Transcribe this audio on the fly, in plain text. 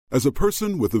As a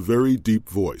person with a very deep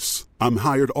voice, I'm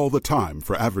hired all the time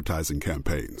for advertising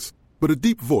campaigns. But a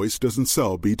deep voice doesn't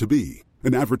sell B2B,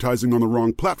 and advertising on the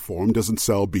wrong platform doesn't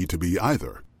sell B2B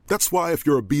either. That's why if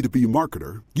you're a B2B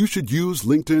marketer, you should use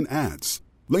LinkedIn ads.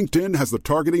 LinkedIn has the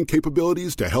targeting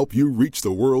capabilities to help you reach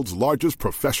the world's largest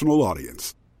professional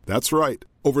audience. That's right,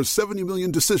 over 70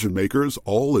 million decision makers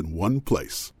all in one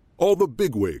place. All the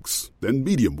big wigs, then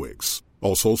medium wigs,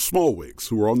 also small wigs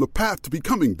who are on the path to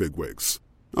becoming big wigs.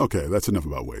 Okay, that's enough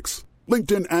about wigs.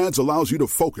 LinkedIn ads allows you to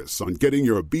focus on getting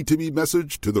your B2B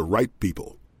message to the right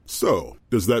people. So,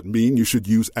 does that mean you should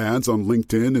use ads on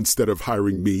LinkedIn instead of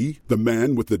hiring me, the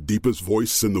man with the deepest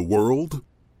voice in the world?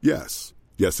 Yes.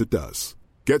 Yes, it does.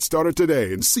 Get started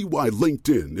today and see why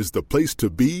LinkedIn is the place to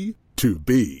be to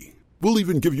be. We'll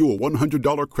even give you a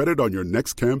 $100 credit on your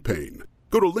next campaign.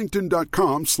 Go to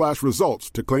linkedin.com/results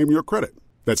to claim your credit.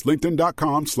 That's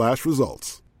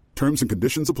linkedin.com/results. Terms and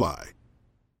conditions apply.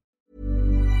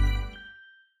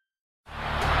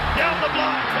 Down the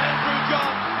blind, Andrew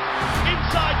John.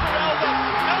 Inside for Albert.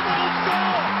 Albert will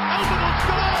score. Albert will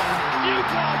score.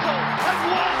 Newcastle have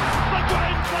won the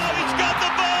grand final. He's got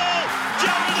the ball.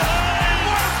 Jared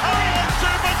Hayes. Oh,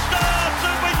 superstar,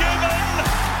 superhuman.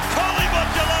 Call him what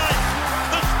you like.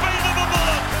 The speed of a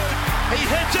bullet. He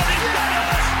hits it. He's got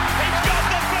it. He's got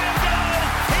the fair goal.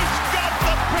 He's got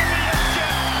the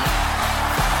premiership.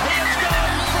 He has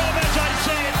gone from, as I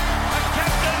said, a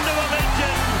captain to a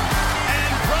legend.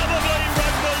 Probably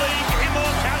rugby league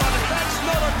immortality. That's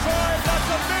not a try, that's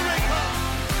a miracle.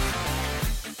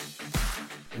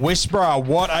 Whisperer,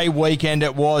 what a weekend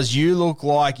it was. You look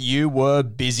like you were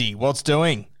busy. What's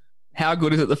doing? How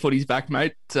good is it the footy's back,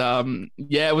 mate?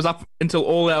 It was up until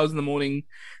all hours in the morning,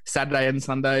 Saturday and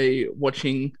Sunday,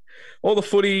 watching all the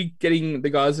footy, getting the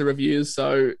guys the reviews.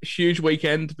 So huge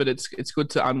weekend, but it's good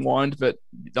to unwind. But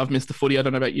I've missed the footy. I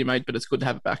don't know about you, mate, but it's good to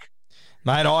have it back.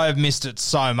 Mate, I have missed it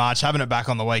so much. Having it back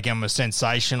on the weekend was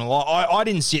sensational. I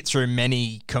didn't sit through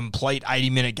many complete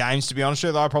 80-minute games, to be honest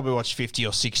with you. I probably watched 50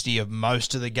 or 60 of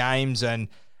most of the games. And,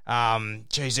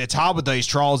 it's hard with these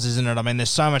trials, isn't it? I mean,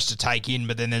 there's so much to take in,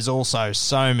 but then there's also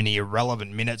so many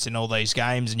irrelevant minutes in all these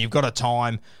games. And you've got a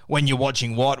time when you're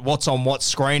watching what's on what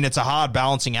screen. It's a hard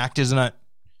balancing act, isn't it?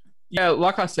 Yeah,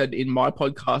 like I said in my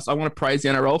podcast, I want to praise the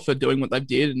NRL for doing what they've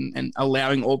did and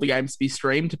allowing all the games to be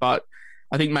streamed, but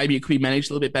I think maybe it could be managed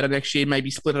a little bit better next year.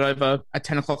 Maybe split it over a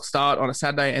 10 o'clock start on a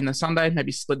Saturday and a Sunday.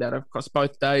 Maybe split that across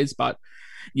both days. But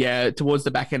yeah, towards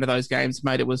the back end of those games,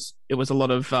 mate, it was a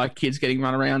lot of kids getting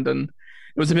run around, and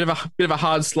it was a bit of a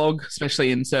hard slog,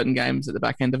 especially in certain games at the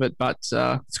back end of it. But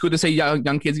it's good to see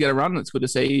young kids get a run. It's good to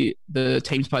see the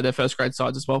teams play their first grade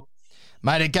sides as well.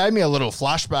 Mate, it gave me a little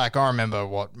flashback. I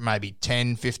remember, maybe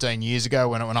 10, 15 years ago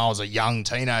when I was a young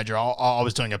teenager, I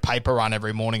was doing a paper run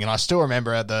every morning, and I still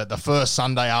remember the first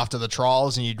Sunday after the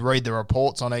trials, and you'd read the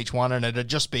reports on each one, and it'd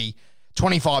just be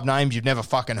 25 names you've never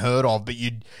fucking heard of, but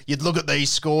you'd look at these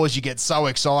scores, you get so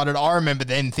excited. I remember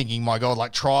then thinking, my God,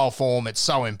 like trial form, it's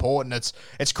so important.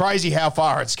 It's crazy how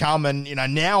far it's come, and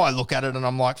now I look at it and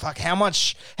I'm like, fuck, how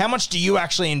much do you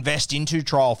actually invest into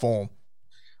trial form?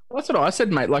 Well, that's what I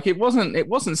said, mate. Like it wasn't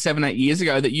 7-8 years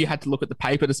ago that you had to look at the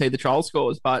paper to see the trial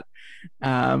scores. But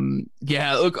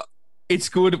look, it's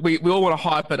good. We all want to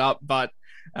hype it up, but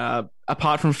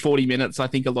apart from 40 minutes, I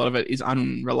think a lot of it is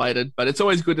unrelated. But it's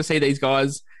always good to see these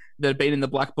guys that have been in the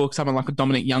black book. Someone like a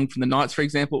Dominic Young from the Knights, for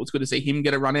example. It's good to see him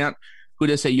get a run out. Good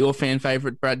to see your fan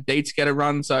favourite Brad Dietz get a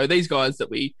run. So these guys that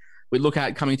we look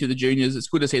at coming through the juniors, it's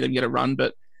good to see them get a run.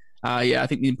 But I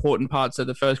think the important parts are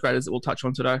the first graders that we'll touch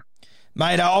on today.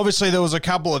 Mate, obviously there was a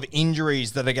couple of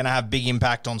injuries that are going to have big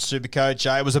impact on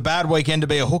Supercoach. It was a bad weekend to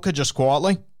be a hooker, just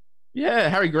quietly. Yeah,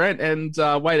 Harry Grant and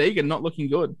Wade Egan not looking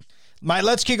good. Mate,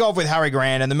 let's kick off with Harry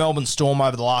Grant and the Melbourne Storm.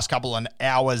 Over the last couple of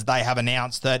hours, they have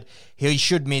announced that he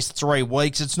should miss 3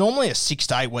 weeks. It's normally a 6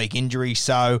 to 8 week injury,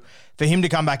 so for him to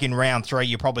come back in round 3,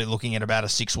 you're probably looking at about a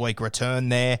 6-week return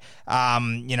there.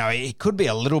 It could be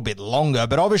a little bit longer,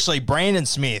 but obviously Brandon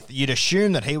Smith, you'd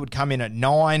assume that he would come in at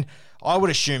 9. I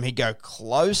would assume he'd go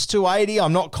close to 80.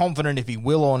 I'm not confident if he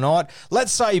will or not.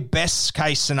 Let's say best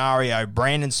case scenario,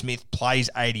 Brandon Smith plays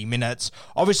 80 minutes.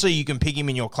 Obviously, you can pick him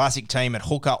in your classic team at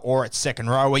hooker or at second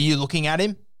row. Are you looking at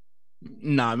him?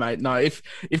 No, mate, no. If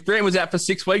Grant was out for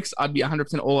 6 weeks, I'd be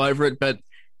 100% all over it. But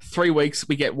 3 weeks,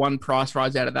 we get one price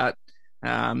rise out of that.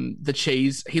 The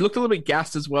cheese. He looked a little bit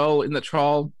gassed as well in the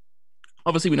trial.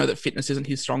 Obviously, we know that fitness isn't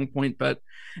his strong point, but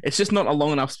it's just not a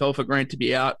long enough spell for Grant to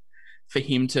be out for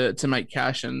him to make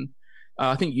cash. And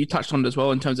I think you touched on it as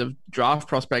well in terms of draft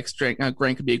prospects.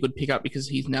 Grant could be a good pickup because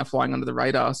he's now flying under the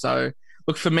radar. So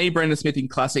look, for me, Brandon Smith in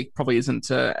Classic probably isn't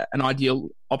an ideal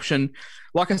option.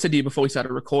 Like I said to you before we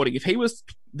started recording, if he was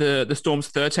the Storm's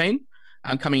 13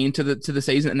 coming into the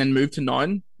season and then moved to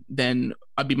 9, then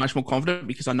I'd be much more confident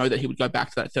because I know that he would go back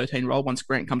to that 13 role once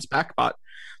Grant comes back. But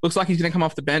looks like he's going to come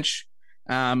off the bench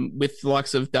with the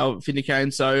likes of Dale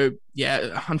Finucane. So,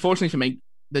 yeah, unfortunately for me,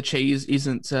 the Cheese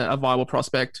isn't a viable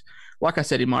prospect. Like I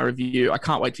said in my review, I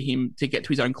can't wait for him to get to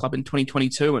his own club in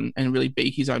 2022 and really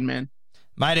be his own man.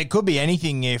 Mate, it could be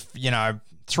anything if,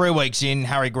 3 weeks in,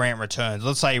 Harry Grant returns.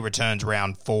 Let's say he returns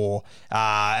round 4.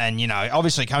 And,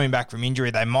 obviously coming back from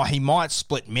injury, he might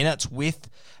split minutes with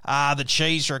the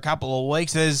Cheese for a couple of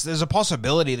weeks. There's a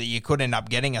possibility that you could end up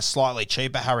getting a slightly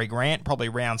cheaper Harry Grant, probably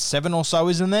round 7 or so,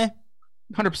 isn't there?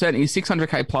 100%. He's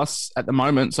 600k plus at the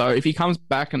moment. So if he comes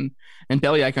back and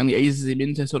Bellyache only eases him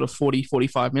into sort of 40,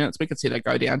 45 minutes, we could see that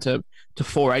go down to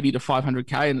 480 to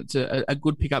 500k, and it's a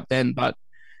good pickup then. But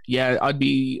yeah, I'd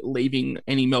be leaving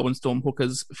any Melbourne Storm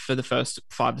hookers for the first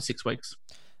 5 to 6 weeks.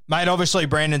 Mate, obviously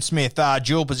Brandon Smith,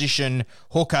 dual position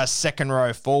hooker, second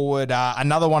row forward.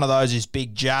 Another one of those is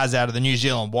Big Jazz out of the New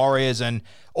Zealand Warriors. And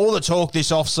all the talk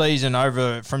this offseason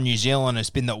over from New Zealand has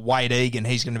been that Wade Egan,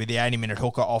 he's going to be the 80-minute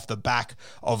hooker off the back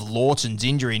of Lawton's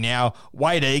injury. Now,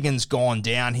 Wade Egan's gone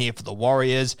down here for the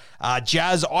Warriors.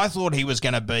 Jazz, I thought he was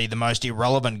going to be the most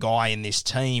irrelevant guy in this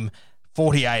team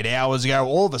 48 hours ago.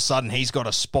 All of a sudden, he's got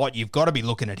a spot. You've got to be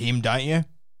looking at him, don't you?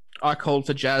 I called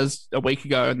for Jazz a week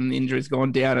ago and then the injury's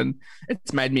gone down, and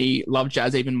it's made me love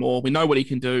Jazz even more. We know what he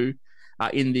can do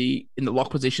in the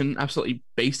lock position. Absolutely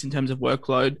beast in terms of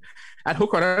workload. At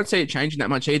hooker, I don't see it changing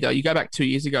that much either. You go back 2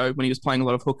 years ago when he was playing a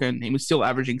lot of hooker and he was still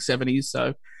averaging 70s.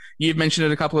 So you've mentioned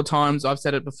it a couple of times. I've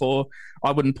said it before.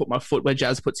 I wouldn't put my foot where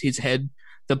Jazz puts his head.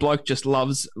 The bloke just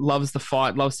loves the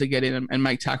fight, loves to get in and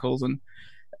make tackles. And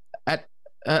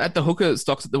at the hooker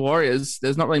stocks at the Warriors,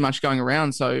 there's not really much going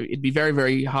around, so it'd be very,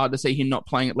 very hard to see him not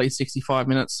playing at least 65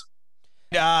 minutes.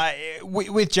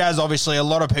 With Jazz, obviously, a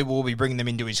lot of people will be bringing them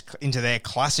into their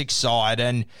classic side,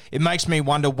 and it makes me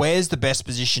wonder, where's the best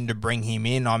position to bring him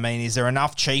in? I mean, is there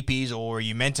enough cheapies, or are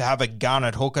you meant to have a gun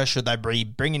at hooker? Should they be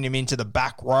bringing him into the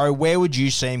back row? Where would you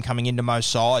see him coming into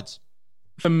most sides?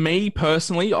 For me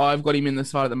personally, I've got him in the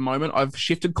side at the moment. I've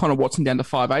shifted Connor Watson down to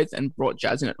 5/8 and brought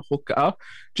Jazz in at hooker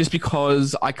just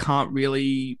because I can't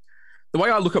really... The way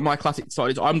I look at my classic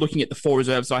side is I'm looking at the 4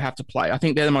 reserves I have to play. I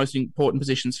think they're the most important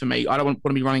positions for me. I don't want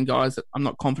to be running guys that I'm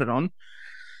not confident on.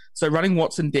 So running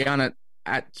Watson down at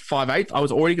 5/8, I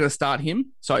was already going to start him.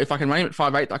 So if I can run him at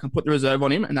 5/8, I can put the reserve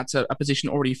on him, and that's a position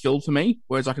already filled for me.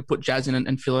 Whereas I could put Jazz in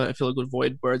and fill a good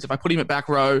void. Whereas if I put him at back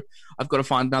row, I've got to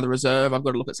find another reserve. I've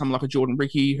got to look at someone like a Jordan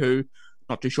Ricky, who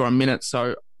not too sure on minutes.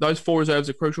 So those 4 reserves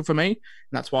are crucial for me, and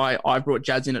that's why I've brought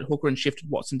Jazz in at hooker and shifted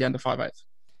Watson down to 5/8.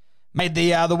 Mate,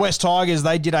 the West Tigers,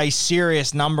 they did a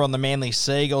serious number on the Manly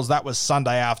Seagulls. That was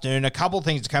Sunday afternoon. A couple of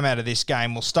things to come out of this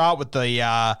game. We'll start with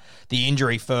the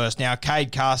injury first. Now,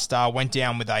 Cade Cust went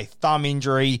down with a thumb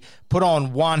injury, put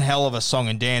on one hell of a song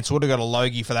and dance. Would have got a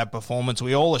Logie for that performance.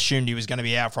 We all assumed he was going to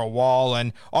be out for a while,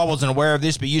 and I wasn't aware of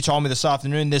this, but you told me this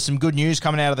afternoon there's some good news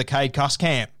coming out of the Cade Cust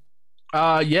camp.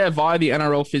 Yeah, via the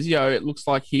NRL physio, it looks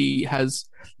like he has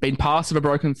been passed of a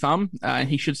broken thumb, and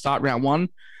he should start round 1.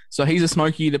 So he's a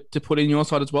smoky to put in your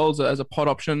side as well as a pod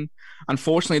option.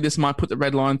 Unfortunately, this might put the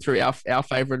red line through our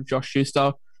favourite Josh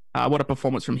Schuster. What a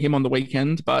performance from him on the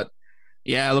weekend. But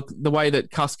yeah, look, the way that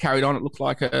Cuss carried on, it looked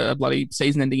like a bloody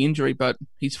season-ending injury, but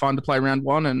he's fine to play round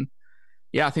 1. And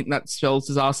yeah, I think that spells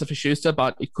disaster for Schuster,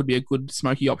 but it could be a good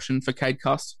smoky option for Cade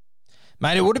Cuss.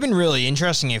 Mate, it would have been really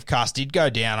interesting if Cuss did go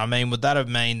down. I mean, would that have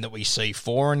mean that we see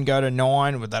Foran go to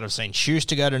 9? Would that have seen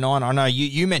Schuster go to 9? I know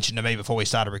you mentioned to me before we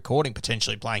started recording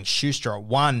potentially playing Schuster at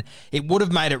 1. It would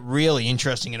have made it really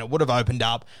interesting, and it would have opened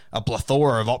up a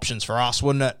plethora of options for us,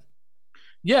 wouldn't it?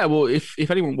 Yeah, well, if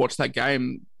anyone watched that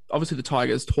game, obviously the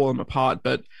Tigers tore them apart,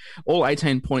 but all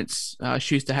 18 points,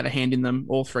 Schuster had a hand in them,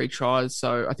 all 3 tries.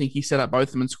 So I think he set up both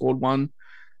of them and scored 1.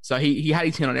 So he had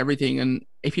his hand on everything, and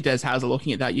if you're Des Hasler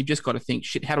looking at that, you've just got to think,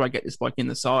 shit, how do I get this bloke in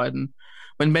the side? And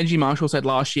when Benji Marshall said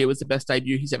last year was the best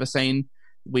debut he's ever seen,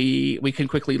 we can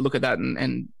quickly look at that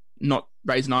and not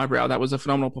raise an eyebrow. That was a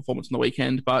phenomenal performance on the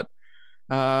weekend. But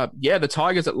yeah, the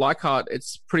Tigers at Leichhardt,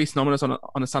 it's pretty synonymous on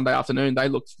a Sunday afternoon. They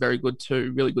looked very good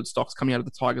too. Really good stocks coming out of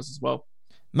the Tigers as well.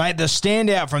 Mate, the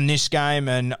standout from this game,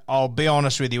 and I'll be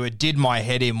honest with you, it did my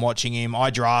head in watching him. I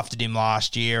drafted him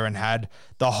last year and had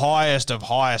the highest of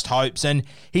highest hopes, and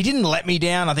he didn't let me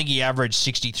down. I think he averaged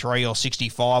 63 or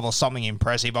 65 or something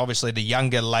impressive. Obviously, the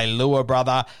younger Leilua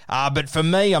brother. But for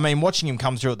me, I mean, watching him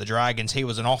come through at the Dragons, he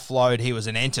was an offload. He was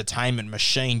an entertainment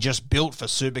machine, just built for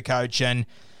Supercoach, and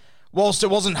whilst it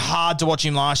wasn't hard to watch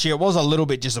him last year, it was a little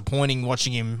bit disappointing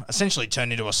watching him essentially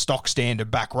turn into a stock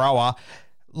standard back rower.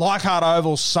 Leichhardt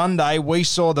Oval Sunday, we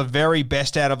saw the very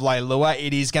best out of Leilua.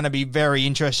 It is going to be very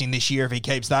interesting this year if he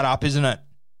keeps that up, isn't it?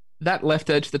 That left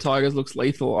edge for the Tigers looks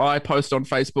lethal. I posted on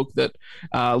Facebook that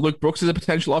Luke Brooks is a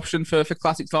potential option for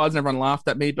classic sides, and everyone laughed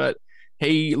at me, but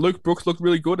Luke Brooks looked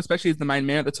really good, especially as the main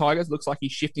man at the Tigers. Looks like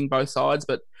he's shifting both sides,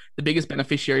 but the biggest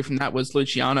beneficiary from that was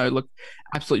Luciano. Looked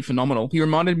absolutely phenomenal. He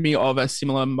reminded me of a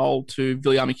similar mold to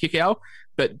Viliami Kikau,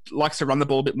 but likes to run the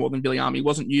ball a bit more than Viliami. He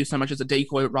wasn't used so much as a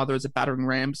decoy, but rather as a battering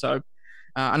ram. So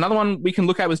another one we can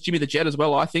look at was Jimmy the Jet as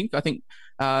well, I think.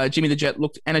 Jimmy the Jet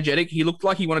looked energetic. He looked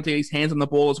like he wanted to get his hands on the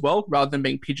ball as well, rather than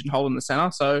being pigeonholed in the center.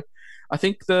 So I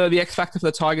think the X factor for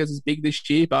the Tigers is big this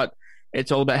year, but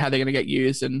it's all about how they're going to get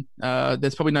used. And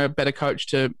there's probably no better coach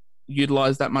to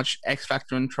utilize that much X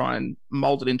factor and try and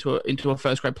mold it into a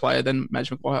first grade player than Madge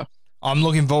Maguire. I'm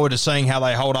looking forward to seeing how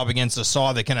they hold up against a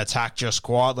side that can attack just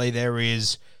quietly. There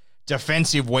is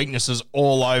defensive weaknesses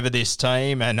all over this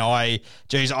team. And I'll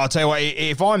tell you what,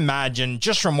 if I imagine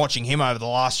just from watching him over the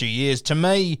last few years, to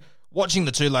me, watching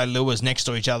the two Leiluas next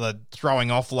to each other, throwing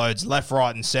offloads left,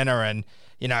 right, and center, and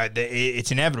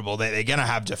it's inevitable that they're going to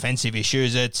have defensive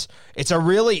issues. It's a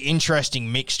really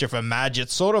interesting mixture for Madge.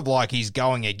 It's sort of like he's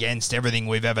going against everything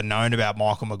we've ever known about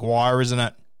Michael Maguire, isn't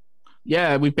it?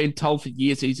 Yeah, we've been told for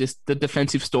years he's just the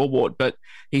defensive stalwart, but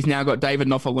he's now got David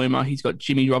Nofaluma, he's got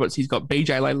Jimmy Roberts, he's got BJ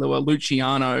Leilua,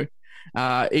 Luciano,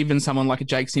 even someone like a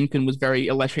Jake Simpkin was very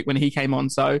electric when he came on.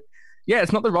 So, yeah,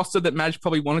 it's not the roster that Madge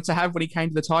probably wanted to have when he came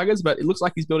to the Tigers, but it looks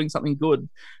like he's building something good.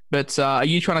 But are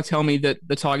you trying to tell me that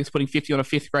the Tigers putting 50 on a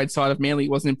fifth grade side of Manly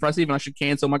wasn't impressive and I should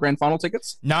cancel my grand final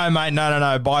tickets? No, mate,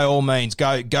 no. By all means,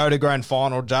 go to grand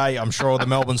final day. I'm sure the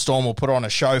Melbourne Storm will put on a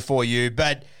show for you.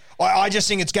 But I just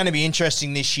think it's going to be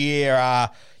interesting this year.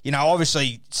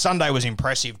 Obviously, Sunday was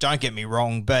impressive, don't get me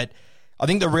wrong, but I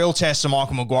think the real test of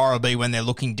Michael Maguire will be when they're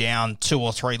looking down 2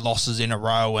 or 3 losses in a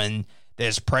row and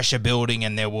there's pressure building,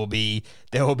 and there will be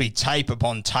tape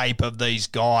upon tape of these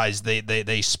guys,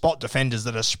 the spot defenders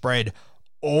that are spread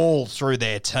all through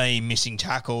their team, missing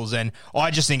tackles, and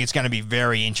I just think it's going to be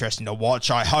very interesting to watch.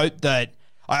 I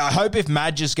hope if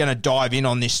Madge is going to dive in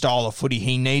on this style of footy,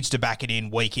 he needs to back it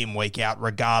in, week out,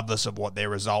 regardless of what their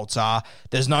results are.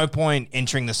 There's no point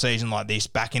entering the season like this,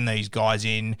 backing these guys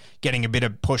in, getting a bit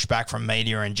of pushback from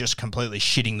media and just completely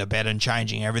shitting the bed and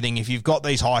changing everything. If you've got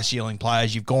these high-ceiling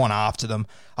players, you've gone after them,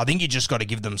 I think you just got to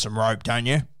give them some rope, don't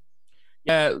you?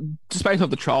 Yeah, just based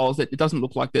off the trials, it doesn't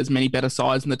look like there's many better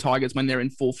sides than the Tigers when they're in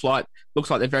full flight.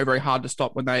 Looks like they're very, very hard to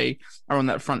stop when they are on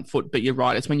that front foot. But you're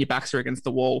right, it's when your backs are against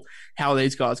the wall, how are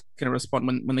these guys going to respond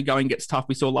when the going gets tough?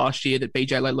 We saw last year that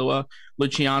BJ Leilua,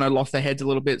 Luciano lost their heads a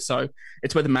little bit. So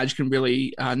it's where the Madge can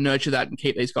really nurture that and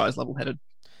keep these guys level-headed.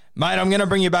 Mate, I'm going to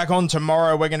bring you back on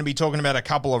tomorrow. We're going to be talking about a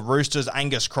couple of Roosters.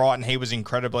 Angus Crichton, he was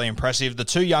incredibly impressive. The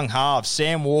 2 young halves,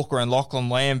 Sam Walker and Lachlan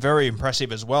Lamb, very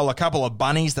impressive as well. A couple of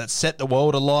bunnies that set the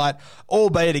world alight,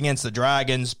 albeit against the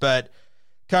Dragons. But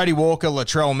Cody Walker,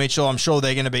 Latrell Mitchell, I'm sure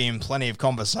they're going to be in plenty of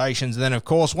conversations. And then, of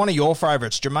course, one of your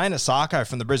favourites, Jermaine Asako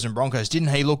from the Brisbane Broncos.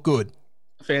 Didn't he look good?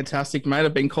 Fantastic, mate.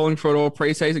 I've been calling for it all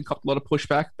pre-season, copped a lot of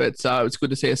pushback, but it's good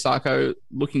to see Asako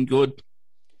looking good.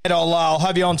 I'll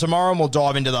have you on tomorrow and we'll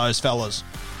dive into those fellas.